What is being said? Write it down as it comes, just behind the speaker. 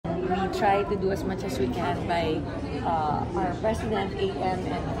we try to do as much as we can by our president, IAM,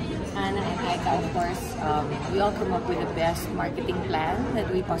 and Anna and Aika, of course. We all come up with the best marketing plan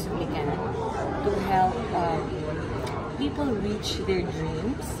that we possibly can to help people reach their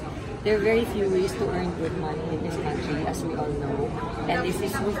dreams. There are very few ways to earn good money in this country, as we all know. And we've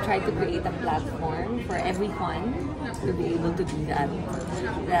tried to create a platform for everyone to be able to do that.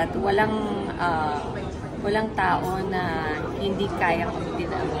 That walang tao na hindi kayang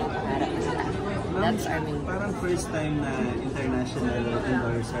abutin ang mga pangarap nila. That's our main. Parang first time na international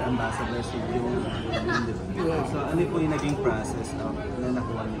endorser, ambassadors yung yeah. So ano po yung naging process na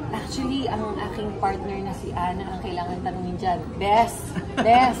nakuha niyo? Actually, ang aking partner na si Ana ang kailangan tanungin dyan. Bes!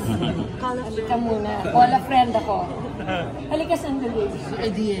 Halika muna. Call a friend ako. Halika sandali.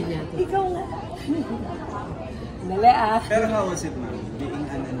 Idea niya. Ikaw nga. Dali ah. Pero how was it, ma'am? Being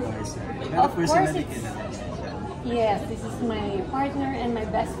an endorser? Pero Of course it's... kita na. Yes, this is my partner and my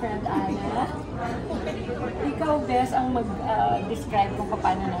best friend, Ana. Ikaw, Bes, ang mag-describe kung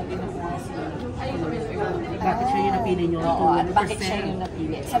paano natin nakuha si bakit siya yung napili niyo? Oo, at bakit siya yung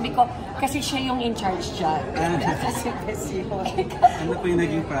napili. Sabi ko, kasi siya yung in charge dyan. Kasi Bes yun. Ano po yung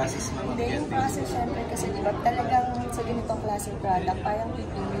naging process, ma'am? Hindi, yung process, syempre, kasi diba, talagang sa ganitong klaseng product, parang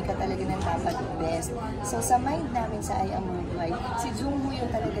pipili ka talaga ng dapat best. So, sa mind namin sa IAM Worldwide, si Jungwoo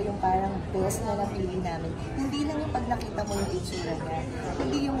yung talaga yung parang best na napili namin. Hindi lang yung pag nakita mo yung itsura niya,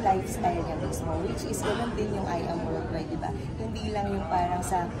 hindi yung lifestyle niya mismo, which is ganun din yung IAM Worldwide, diba? Hindi lang yung parang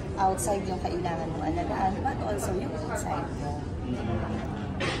sa outside yung kailangan mong alagaan, but also yung inside mo.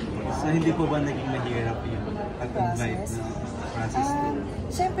 So, hindi po ba naging mahirap yung pag-invite na process?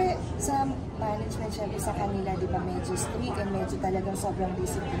 Siyempre, sa management, siyempre sa kanila, di ba, medyo strict and medyo talagang sobrang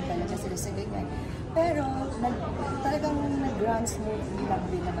discipline talaga sila sa ganyan. Pero, talagang nag-run smoothly lang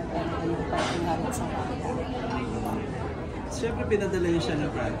din naman talaga yung pag-ihamin sa kanila. Siyempre, pinadala yun siya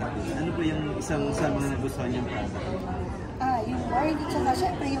ng product. Ano po yung isang sa mga nagustuhan niyang product? Yung Wardy, tsaka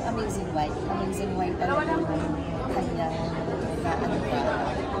siyempre yung Amazing White. Amazing White talaga yung kanyang ano ba.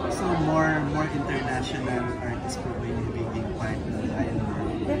 So, more international artists po ba yung nagiging part ng IAM?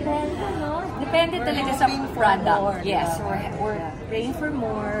 Depende, no? Depende talaga sa product. Yes, we're praying for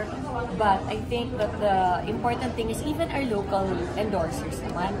more. But I think that the important thing is even our local endorsers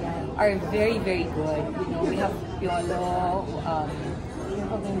naman are very, very good. You know, we have Piolo,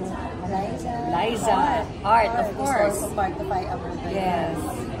 Liza, Art, of course. Also part of IAM Worldwide. Yes.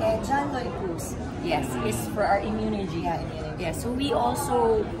 And John Lloyd Cruz. Yes, is for our immunity. Yeah, immunity. Yes, so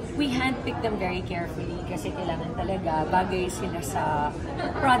we handpick them very carefully kasi kailangan talaga bagay sila sa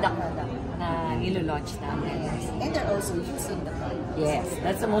product na nilo-launch namin. Yes. And they're also using the product. Yes,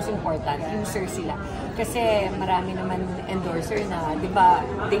 that's the most important. User sila. Kasi marami naman endorser na, di ba,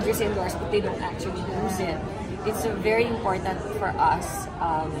 they just endorse but they don't actually use it. It's very important for us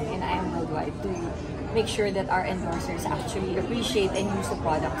in IAM Worldwide to make sure that our endorsers actually appreciate and use the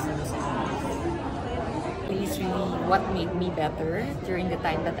products themselves. It's really what made me better during the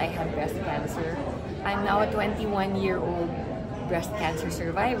time that I had breast cancer. I'm now a 21-year-old breast cancer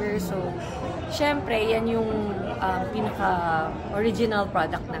survivor. So, syempre, yan yung pinaka-original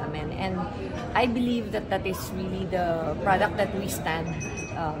product namin. And I believe that that is really the product that we stand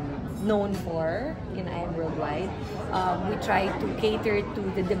known for in IAM Worldwide. We try to cater to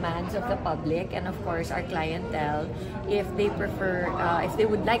the demands of the public and of course our clientele. If they prefer, if they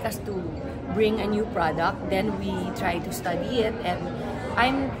would like us to bring a new product, then we try to study it. And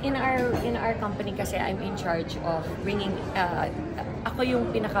I'm in our company kasi I'm in charge of bringing. Ako yung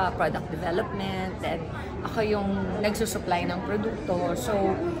pinaka product development and ako yung nagsusupply ng produkto.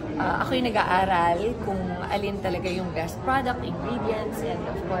 So ako yung nag-aaral kung alin talaga yung best product, ingredients, and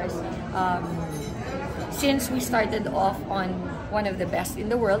of course since we started off on one of the best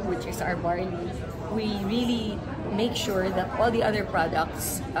in the world, which is our barley, we really make sure that all the other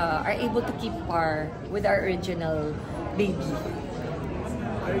products are able to keep par with our original baby.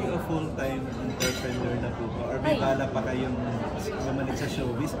 Are you a full-time entrepreneur na po ba? Or may bala pa kayong bumalik sa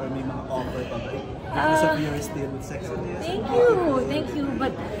showbiz? Or may mga offer pa ba? Because of your still with Sex and the Thank you.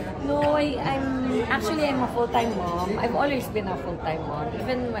 But no, I'm a full-time mom. I've always been a full-time mom.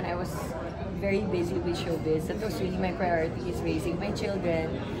 Even when I was very busy with showbiz, that was really my priority, is raising my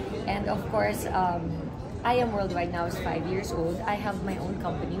children. And of course, IAM Worldwide now is 5 years old. I have my own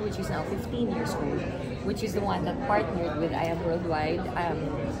company, which is now 15 years old, which is the one that partnered with IAM Worldwide.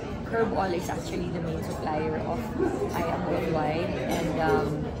 Herb Oil is actually the main supplier of IAM Worldwide. And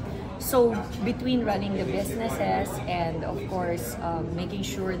so between running the businesses and of course making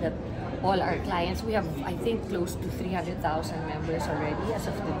sure that all our clients, we have I think close to 300,000 members already as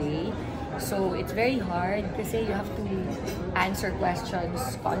of today. So it's very hard kasi you have to answer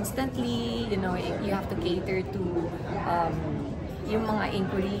questions constantly, you know, you have to cater to yung mga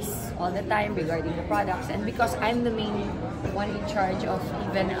inquiries all the time regarding the products. And because I'm the main one in charge of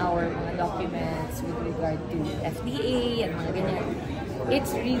even our mga documents with regard to FDA and mga ganyan,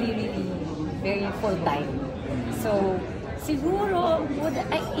 it's really very full-time. So, siguro,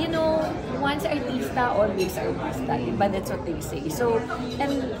 you know, once artista, always artista. Diba? That's what they say. So,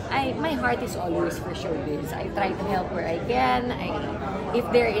 and my heart is always for showbiz. I try to help where I can. If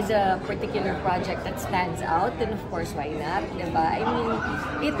there is a particular project that stands out, then of course, why not? Diba? I mean,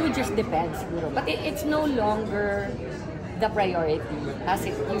 it would just depend siguro. But it's no longer the priority as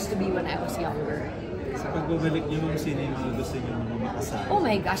it used to be when I was younger. Sa pagbabalik niyo, ma'am, sino yung mga gusto niyo mga makasama? Oh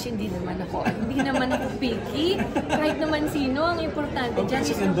my gosh, hindi naman ako picky. Kahit naman sino, ang importante dyan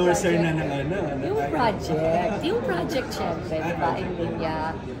is yung endorser project. na ng ano? Yung project, syempre, diba? I mean,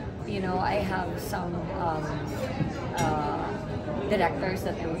 yeah, you know, I have some directors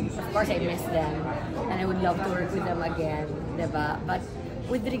that, of course, I miss them, and I would love to work with them again, diba? But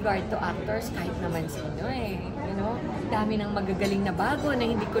with regard to actors, kahit naman sino you know, dami ng magagaling na bago na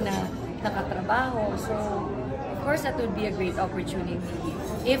hindi ko na nakatrabaho. So, of course, that would be a great opportunity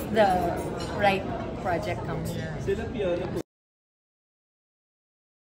if the right project comes. Sila Piolo po.